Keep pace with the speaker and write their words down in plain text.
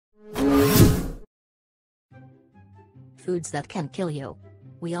Foods that can kill you.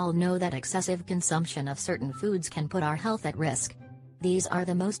 We all know that excessive consumption of certain foods can put our health at risk. These are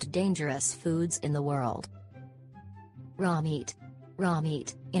the most dangerous foods in the world. Raw meat. Raw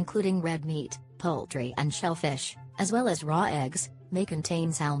meat, including red meat, poultry and shellfish, as well as raw eggs, may contain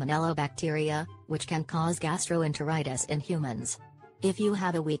salmonella bacteria, which can cause gastroenteritis in humans. If you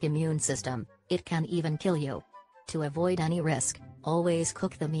have a weak immune system, it can even kill you. To avoid any risk, always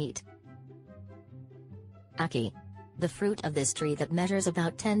cook the meat. ACKEE. The fruit of this tree that measures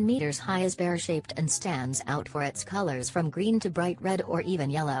about 10 meters high is pear-shaped and stands out for its colors from green to bright red or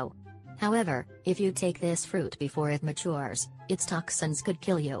even yellow. However, if you take this fruit before it matures, its toxins could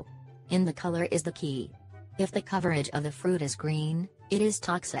kill you. In the color is the key. If the coverage of the fruit is green, it is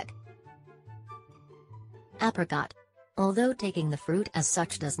toxic. Apricot. Although taking the fruit as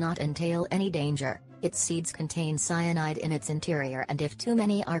such does not entail any danger, its seeds contain cyanide in its interior, and if too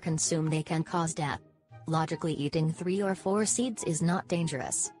many are consumed they can cause death. Logically, eating 3 or 4 seeds is not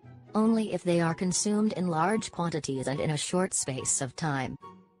dangerous. Only if they are consumed in large quantities and in a short space of time.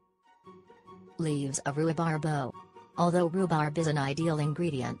 Leaves of rhubarb. Although rhubarb is an ideal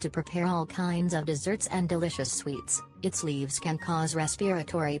ingredient to prepare all kinds of desserts and delicious sweets, its leaves can cause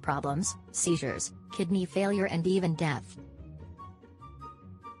respiratory problems, seizures, kidney failure and even death.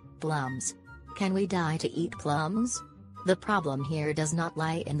 Plums. Can we die to eat plums? The problem here does not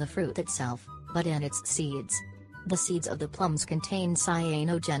lie in the fruit itself, but in its seeds. The seeds of the plums contain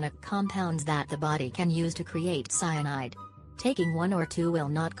cyanogenic compounds that the body can use to create cyanide. Taking 1 or 2 will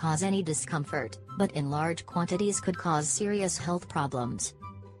not cause any discomfort, but in large quantities could cause serious health problems.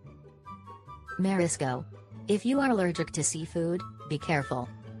 Marisco. If you are allergic to seafood, be careful.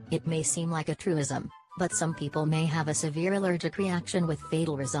 It may seem like a truism, but some people may have a severe allergic reaction with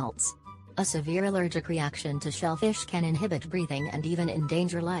fatal results. A severe allergic reaction to shellfish can inhibit breathing and even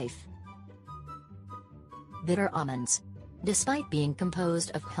endanger life. Bitter almonds. Despite being composed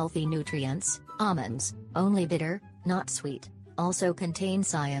of healthy nutrients, almonds, only bitter, not sweet, also contain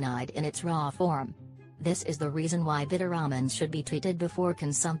cyanide in its raw form. This is the reason why bitter almonds should be treated before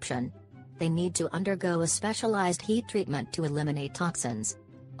consumption. They need to undergo a specialized heat treatment to eliminate toxins.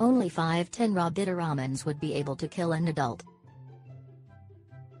 Only 5-10 raw bitter almonds would be able to kill an adult.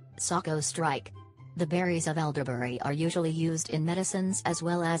 Sacco strike. The berries of elderberry are usually used in medicines as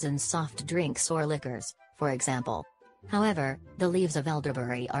well as in soft drinks or liquors, for example. However, the leaves of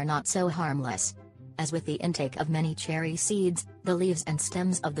elderberry are not so harmless. As with the intake of many cherry seeds, the leaves and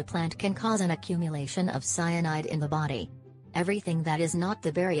stems of the plant can cause an accumulation of cyanide in the body. Everything that is not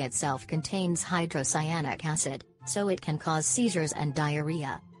the berry itself contains hydrocyanic acid, so it can cause seizures and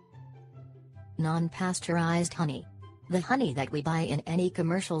diarrhea. Non-pasteurized honey. The honey that we buy in any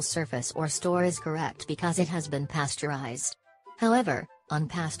commercial surface or store is correct because it has been pasteurized. However,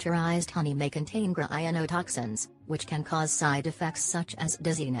 unpasteurized honey may contain cyanotoxins, which can cause side effects such as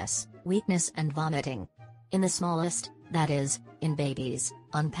dizziness, weakness and vomiting. In the smallest, that is, in babies,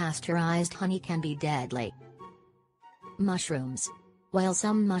 unpasteurized honey can be deadly. Mushrooms. While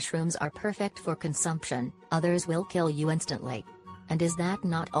some mushrooms are perfect for consumption, others will kill you instantly. And is that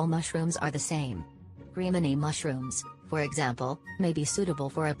not all mushrooms are the same? Cremini mushrooms, for example, may be suitable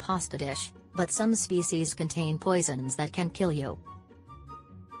for a pasta dish, but some species contain poisons that can kill you.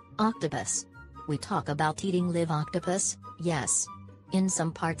 Octopus. We talk about eating live octopus, yes. In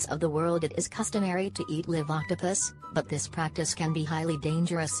some parts of the world it is customary to eat live octopus, but this practice can be highly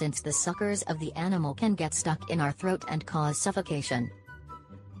dangerous since the suckers of the animal can get stuck in our throat and cause suffocation.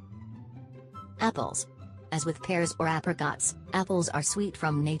 Apples. As with pears or apricots, apples are sweet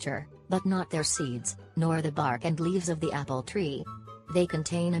from nature, but not their seeds, nor the bark and leaves of the apple tree. They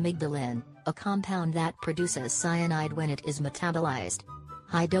contain amygdalin, a compound that produces cyanide when it is metabolized.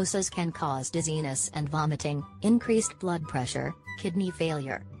 High doses can cause dizziness and vomiting, increased blood pressure, kidney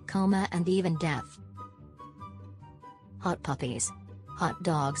failure, coma and even death. Hot puppies. Hot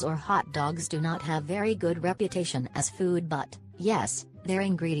dogs or hot dogs do not have very good reputation as food, but, yes, their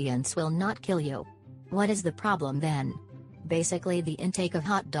ingredients will not kill you. What is the problem then? Basically, the intake of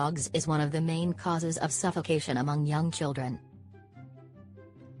hot dogs is one of the main causes of suffocation among young children.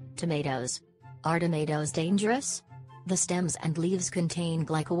 Tomatoes. Are tomatoes dangerous? The stems and leaves contain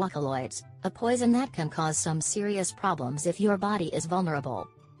glycoalkaloids, a poison that can cause some serious problems if your body is vulnerable.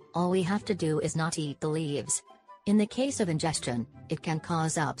 All we have to do is not eat the leaves. In the case of ingestion, it can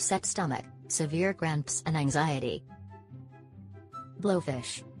cause upset stomach, severe cramps and anxiety.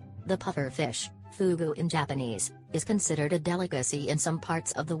 Blowfish. The pufferfish, fugu in Japanese, is considered a delicacy in some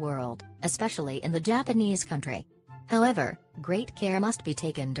parts of the world, especially in the Japanese country. However, great care must be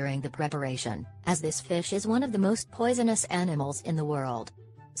taken during the preparation, as this fish is one of the most poisonous animals in the world.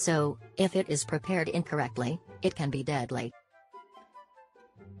 So, if it is prepared incorrectly, it can be deadly.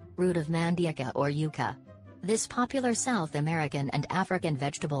 Root of mandioca or yucca. This popular South American and African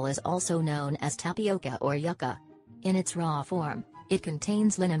vegetable is also known as tapioca or yucca. In its raw form, it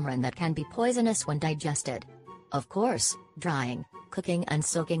contains linimrin that can be poisonous when digested. Of course, drying, cooking and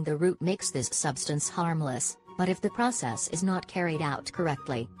soaking the root makes this substance harmless, but if the process is not carried out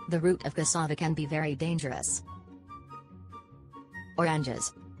correctly, the root of cassava can be very dangerous.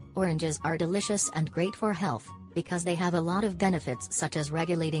 Oranges. Oranges are delicious and great for health, because they have a lot of benefits such as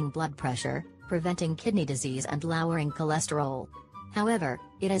regulating blood pressure, preventing kidney disease and lowering cholesterol. However,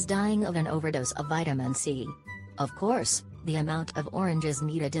 it is dying of an overdose of vitamin C. Of course, the amount of oranges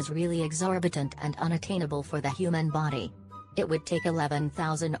needed is really exorbitant and unattainable for the human body. It would take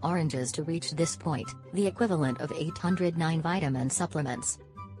 11,000 oranges to reach this point, the equivalent of 809 vitamin supplements.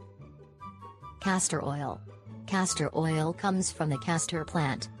 Castor oil. Castor oil comes from the castor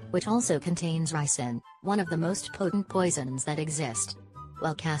plant, which also contains ricin, one of the most potent poisons that exist.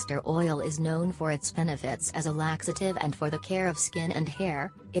 While castor oil is known for its benefits as a laxative and for the care of skin and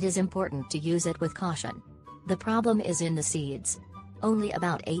hair, it is important to use it with caution. The problem is in the seeds. Only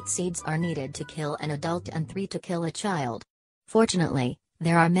about 8 seeds are needed to kill an adult and 3 to kill a child. Fortunately,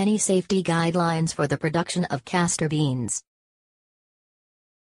 there are many safety guidelines for the production of castor beans.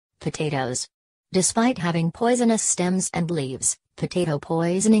 Potatoes. Despite having poisonous stems and leaves, potato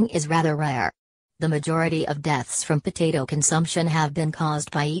poisoning is rather rare. The majority of deaths from potato consumption have been caused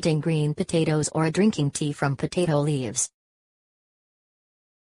by eating green potatoes or drinking tea from potato leaves.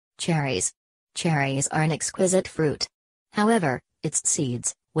 Cherries. Cherries are an exquisite fruit. However, its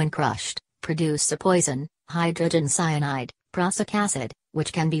seeds, when crushed, produce a poison, hydrogen cyanide, prussic acid,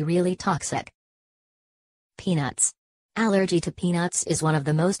 which can be really toxic. Peanuts. Allergy to peanuts is one of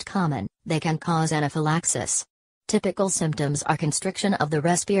the most common. They can cause anaphylaxis. Typical symptoms are constriction of the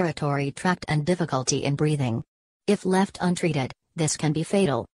respiratory tract and difficulty in breathing. If left untreated, this can be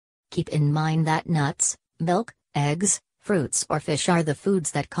fatal. Keep in mind that nuts, milk, eggs, fruits or fish are the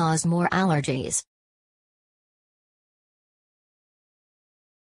foods that cause more allergies.